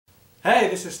Hey,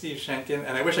 this is Steve Schenken,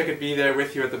 and I wish I could be there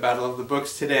with you at the Battle of the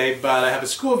Books today, but I have a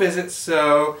school visit,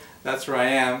 so that's where I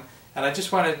am. And I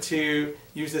just wanted to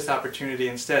use this opportunity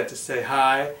instead to say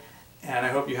hi, and I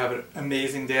hope you have an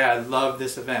amazing day. I love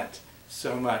this event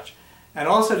so much. And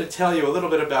also to tell you a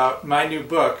little bit about my new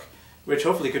book, which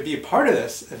hopefully could be a part of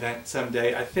this event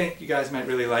someday. I think you guys might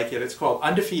really like it. It's called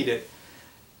Undefeated: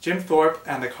 Jim Thorpe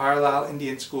and the Carlisle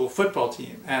Indian School Football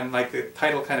Team. And like the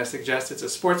title kind of suggests, it's a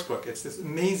sports book. It's this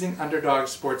amazing underdog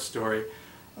sports story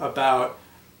about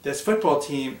this football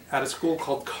team at a school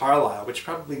called Carlisle, which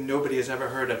probably nobody has ever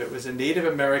heard of. It was a Native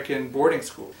American boarding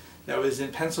school that was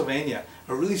in Pennsylvania,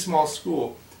 a really small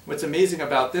school. What's amazing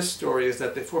about this story is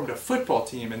that they formed a football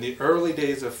team in the early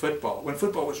days of football, when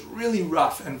football was really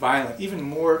rough and violent, even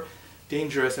more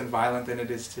dangerous and violent than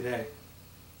it is today.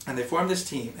 And they formed this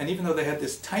team, and even though they had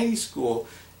this tiny school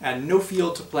and no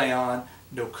field to play on,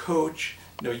 no coach,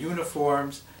 no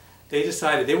uniforms, they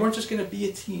decided they weren't just going to be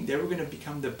a team, they were going to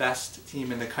become the best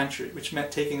team in the country, which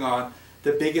meant taking on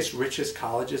the biggest, richest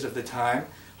colleges of the time: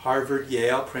 Harvard,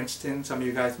 Yale, Princeton. Some of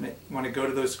you guys may want to go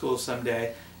to those schools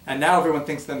someday. And now everyone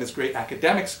thinks of them as great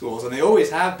academic schools, and they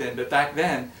always have been, but back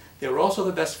then they were also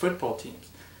the best football teams.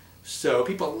 So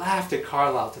people laughed at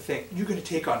Carlisle to think, you're going to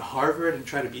take on Harvard and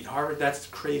try to beat Harvard? That's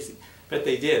crazy. But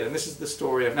they did, and this is the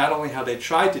story of not only how they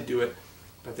tried to do it,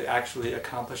 but they actually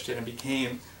accomplished it and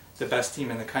became the best team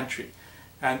in the country.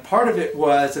 And part of it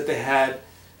was that they had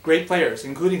great players,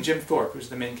 including Jim Thorpe, who's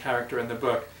the main character in the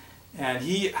book. And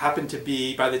he happened to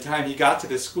be, by the time he got to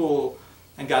this school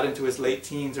and got into his late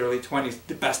teens, early 20s,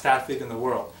 the best athlete in the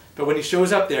world. But when he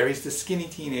shows up there, he's this skinny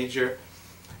teenager,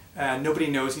 and nobody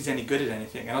knows he's any good at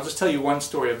anything. And I'll just tell you one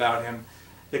story about him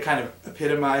that kind of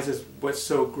epitomizes what's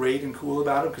so great and cool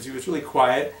about him, because he was really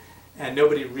quiet and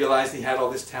nobody realized he had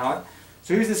all this talent.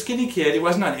 So he was a skinny kid, he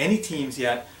wasn't on any teams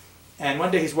yet, and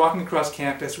one day he's walking across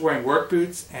campus wearing work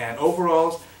boots and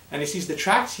overalls, and he sees the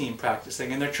track team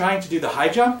practicing, and they're trying to do the high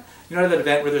jump. You know that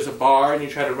event where there's a bar and you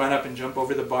try to run up and jump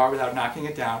over the bar without knocking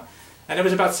it down? And it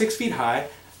was about 6 feet high,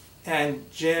 and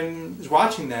Jim is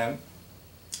watching them,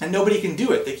 and nobody can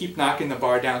do it. They keep knocking the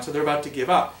bar down, so they're about to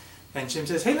give up. And Jim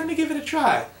says, hey, let me give it a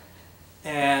try.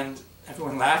 And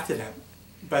everyone laughed at him,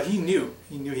 but he knew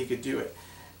he could do it.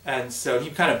 And so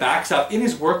he kind of backs up in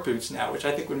his work boots now, which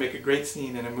I think would make a great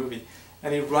scene in a movie.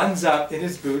 And he runs up in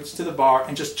his boots to the bar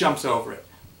and just jumps over it.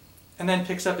 And then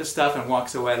picks up his stuff and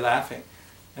walks away laughing.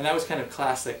 And that was kind of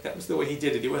classic. That was the way he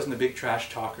did it. He wasn't a big trash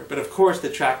talker. But of course the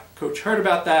track coach heard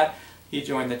about that. He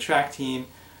joined the track team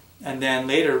and then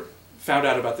later found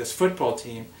out about this football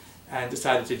team and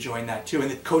decided to join that too. And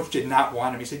the coach did not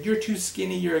want him. He said, you're too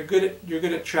skinny, you're good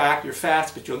at track, you're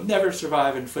fast, but you'll never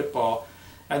survive in football.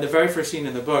 And the very first scene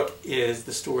in the book is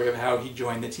the story of how he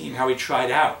joined the team, how he tried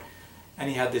out. And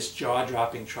he had this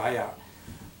jaw-dropping tryout.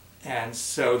 And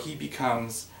so he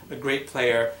becomes a great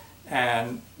player,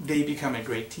 and they become a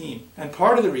great team. And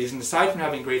part of the reason, aside from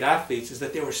having great athletes, is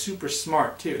that they were super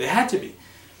smart too. They had to be,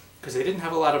 because they didn't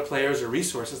have a lot of players or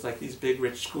resources like these big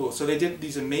rich schools. So they did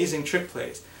these amazing trick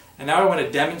plays. And now I want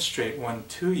to demonstrate one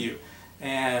to you.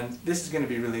 And this is going to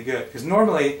be really good, because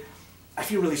normally I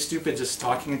feel really stupid just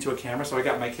talking into a camera, so I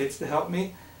got my kids to help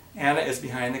me. Anna is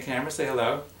behind the camera. Say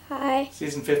hello. Hi.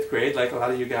 She's in 5th grade, like a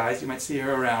lot of you guys. You might see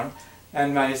her around.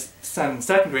 And my son in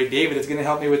 2nd grade, David, is going to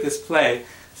help me with this play.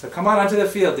 So come on onto the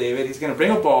field, David. He's going to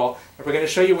bring a ball, and we're going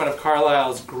to show you one of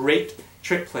Carlisle's great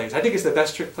trick plays. I think it's the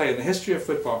best trick play in the history of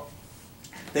football.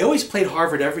 They always played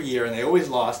Harvard every year, and they always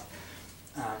lost.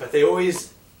 But they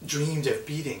always dreamed of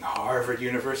beating Harvard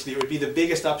University. It would be the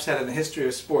biggest upset in the history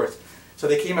of sports. So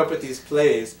they came up with these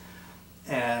plays.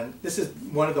 And this is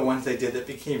one of the ones they did that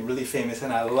became really famous,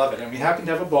 and I love it. And we happen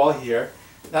to have a ball here.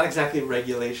 Not exactly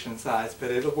regulation size,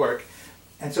 but it'll work.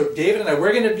 And so David and I,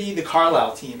 we're going to be the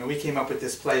Carlisle team, and we came up with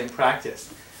this play in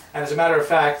practice. And as a matter of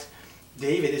fact,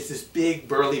 David is this big,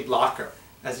 burly blocker,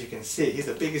 as you can see. He's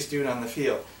the biggest dude on the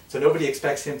field, so nobody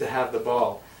expects him to have the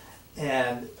ball.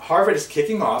 And Harvard is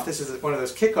kicking off. This is one of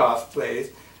those kickoff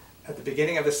plays at the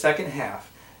beginning of the second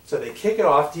half. So they kick it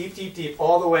off deep, deep, deep,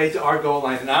 all the way to our goal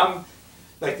line, and I'm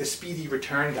like the speedy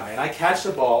return guy. And I catch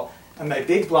the ball, and my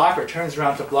big blocker turns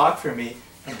around to block for me.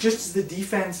 And just as the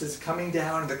defense is coming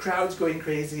down, and the crowd's going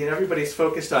crazy, and everybody's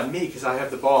focused on me because I have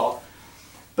the ball.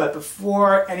 But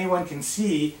before anyone can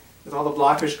see, with all the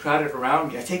blockers crowded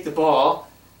around me, I take the ball,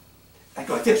 I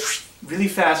go like this, really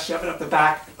fast, shove it up the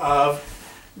back of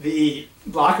the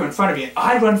blocker in front of me. And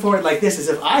I run forward like this as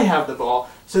if I have the ball.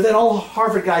 So then all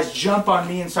Harvard guys jump on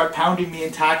me and start pounding me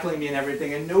and tackling me and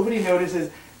everything. And nobody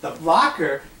notices the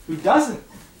blocker, who doesn't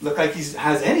look like he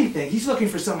has anything. He's looking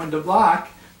for someone to block.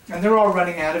 And they're all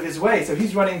running out of his way. So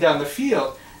he's running down the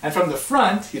field. And from the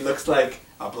front, he looks like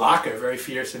a blocker, very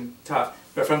fierce and tough.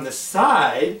 But from the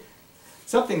side,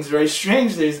 something's very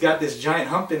strange there. He's got this giant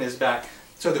hump in his back.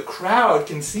 So the crowd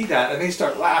can see that, and they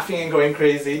start laughing and going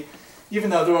crazy. Even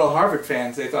though they're all Harvard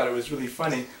fans, they thought it was really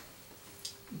funny.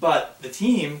 But the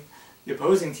team, the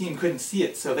opposing team, couldn't see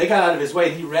it, so they got out of his way,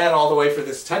 and he ran all the way for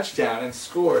this touchdown and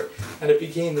scored. And it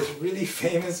became this really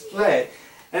famous play.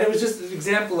 And it was just an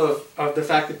example of the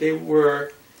fact that they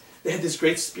had this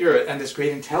great spirit and this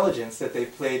great intelligence that they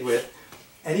played with.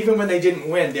 And even when they didn't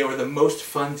win, they were the most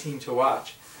fun team to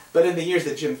watch. But in the years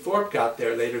that Jim Thorpe got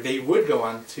there later, they would go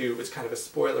on to, it's kind of a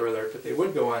spoiler alert, but they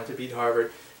would go on to beat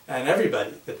Harvard and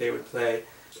everybody that they would play.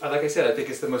 Like I said, I think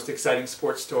it's the most exciting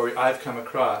sports story I've come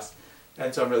across.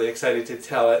 And so I'm really excited to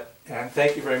tell it. And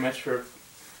thank you very much for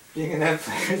being in that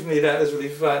play with me. That was really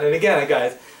fun. And again,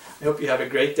 guys, I hope you have a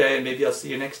great day, and maybe I'll see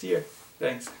you next year.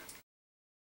 Thanks.